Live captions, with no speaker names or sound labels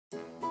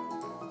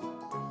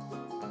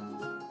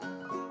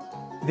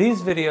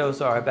These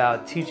videos are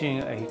about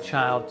teaching a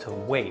child to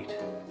wait.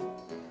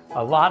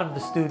 A lot of the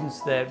students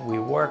that we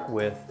work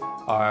with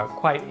are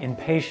quite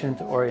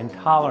impatient or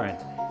intolerant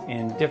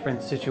in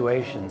different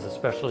situations,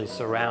 especially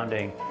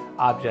surrounding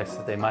objects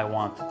that they might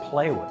want to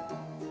play with.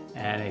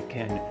 And it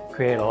can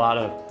create a lot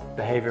of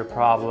behavior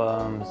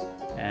problems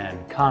and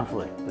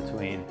conflict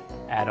between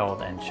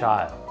adult and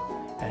child.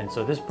 And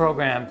so this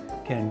program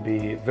can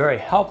be very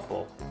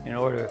helpful in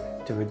order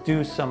to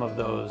reduce some of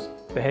those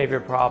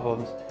behavior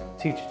problems,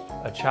 teach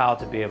a child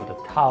to be able to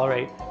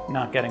tolerate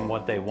not getting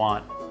what they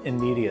want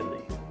immediately.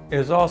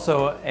 There's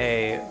also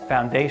a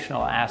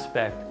foundational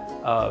aspect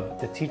of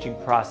the teaching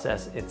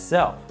process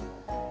itself.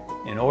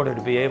 In order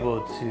to be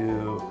able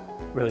to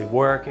really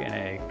work in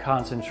a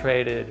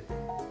concentrated,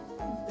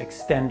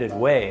 extended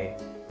way,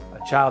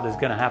 a child is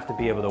going to have to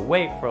be able to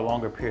wait for a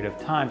longer period of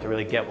time to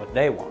really get what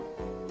they want.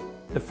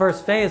 The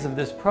first phase of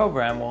this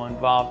program will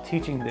involve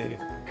teaching the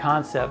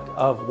concept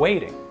of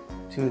waiting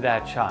to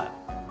that child.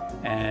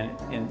 And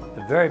in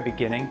the very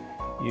beginning,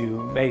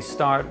 you may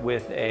start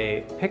with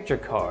a picture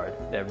card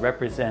that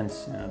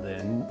represents the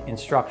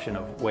instruction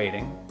of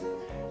waiting.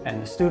 And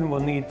the student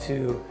will need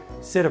to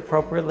sit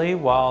appropriately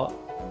while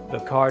the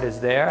card is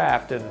there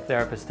after the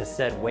therapist has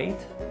said wait.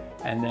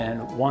 And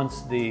then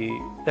once the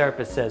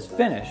therapist says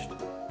finished,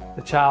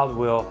 the child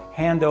will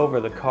hand over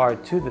the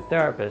card to the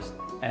therapist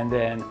and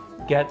then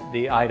get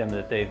the item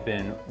that they've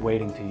been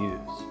waiting to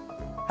use.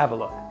 Have a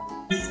look.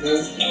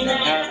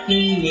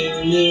 Happy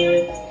New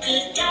Year.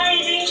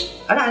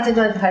 好啦，正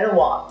在睇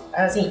咯喎，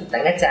等陣先，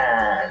等一陣，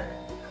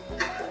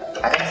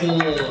等陣先，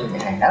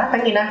係啦，等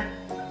完啦，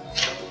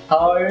係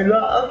啦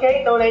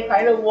 ，OK， 到你睇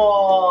咯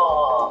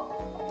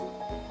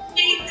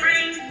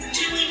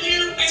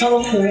喎，收到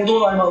好多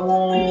禮物喎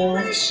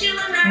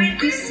 ，Merry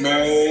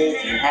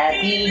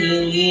Christmas，Happy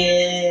New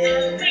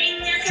Year，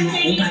 仲有好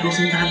大個聖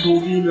誕布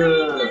添啊！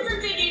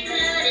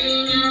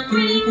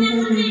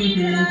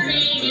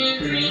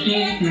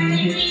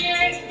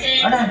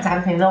好啦，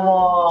暫停咯喎，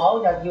好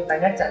就要等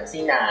一陣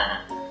先啦。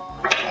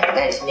等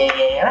陣先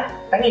啦，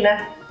等完啦。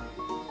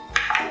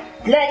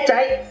叻仔，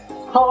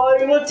係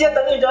喎，之後等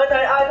完再睇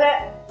iPad。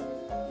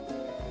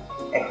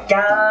咁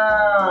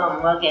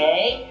OK，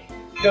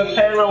 就聽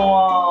咯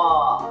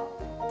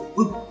喎。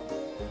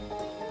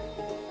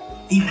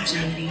咦，冇聲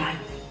嘅點解？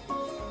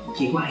奇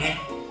怪嘅。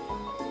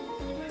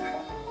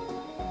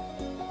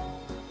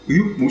咦，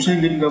冇聲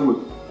嘅點解會？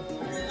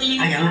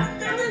啊有啦。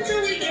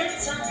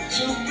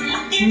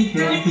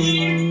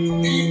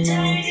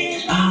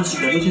啊，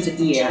成日都想食啲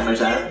嘢，係咪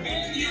想？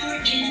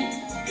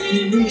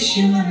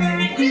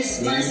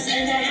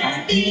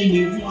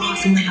哇，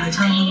聖誕大餐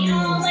喎！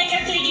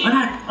好啦，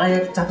我哋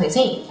暫停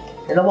先，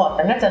嚟咯喎，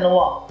等一陣咯喎。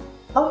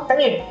好，等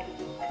完，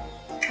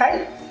睇。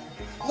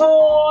哇，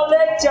叻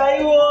仔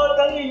喎！等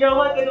完又可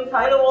以繼續睇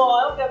咯喎，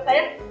咁繼續睇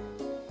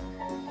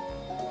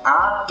啊！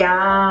咁，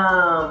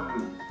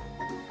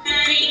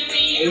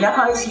而家開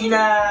始啦。